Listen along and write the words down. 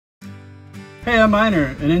Hey, I'm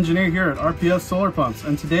Miner, an engineer here at RPS Solar Pumps,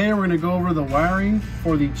 and today we're going to go over the wiring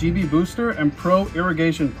for the GB Booster and Pro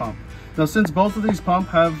Irrigation Pump. Now, since both of these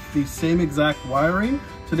pumps have the same exact wiring,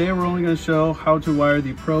 today we're only going to show how to wire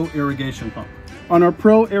the Pro Irrigation Pump. On our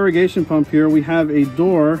Pro Irrigation Pump here, we have a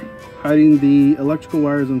door hiding the electrical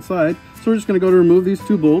wires inside, so we're just going to go to remove these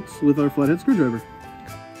two bolts with our flathead screwdriver.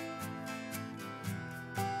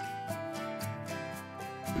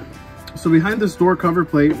 So behind this door cover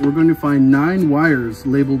plate, we're going to find 9 wires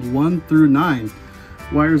labeled 1 through 9.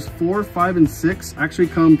 Wires 4, 5, and 6 actually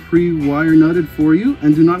come pre-wire nutted for you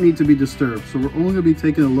and do not need to be disturbed. So we're only going to be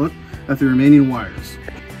taking a look at the remaining wires.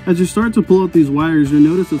 As you start to pull out these wires, you'll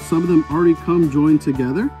notice that some of them already come joined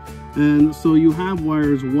together. And so you have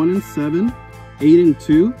wires 1 and 7, 8 and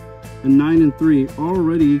 2, and 9 and 3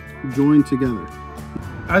 already joined together.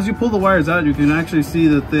 As you pull the wires out, you can actually see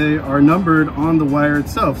that they are numbered on the wire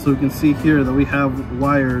itself. So you can see here that we have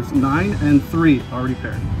wires 9 and 3 already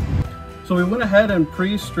paired. So we went ahead and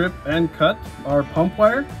pre-strip and cut our pump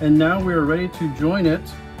wire, and now we are ready to join it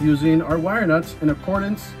using our wire nuts in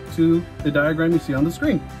accordance to the diagram you see on the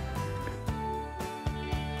screen.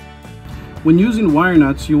 When using wire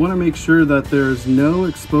nuts, you want to make sure that there's no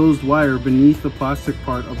exposed wire beneath the plastic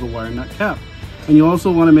part of the wire nut cap. And you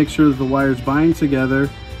also want to make sure that the wires bind together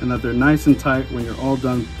and that they're nice and tight when you're all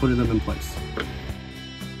done putting them in place.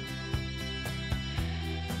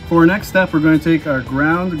 For our next step, we're going to take our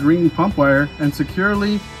ground green pump wire and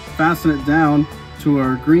securely fasten it down to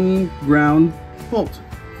our green ground bolt.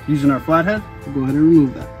 Using our flathead, we'll go ahead and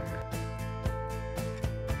remove that.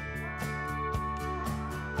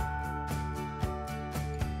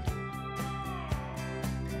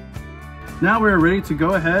 Now we're ready to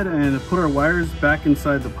go ahead and put our wires back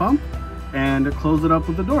inside the pump and close it up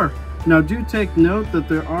with the door. Now do take note that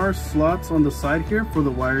there are slots on the side here for the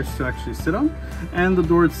wires to actually sit on, and the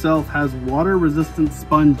door itself has water resistant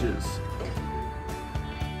sponges.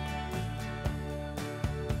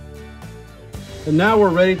 And now we're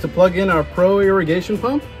ready to plug in our Pro Irrigation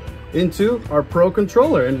Pump into our Pro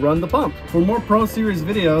controller and run the pump. For more Pro Series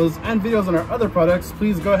videos and videos on our other products,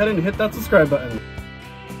 please go ahead and hit that subscribe button.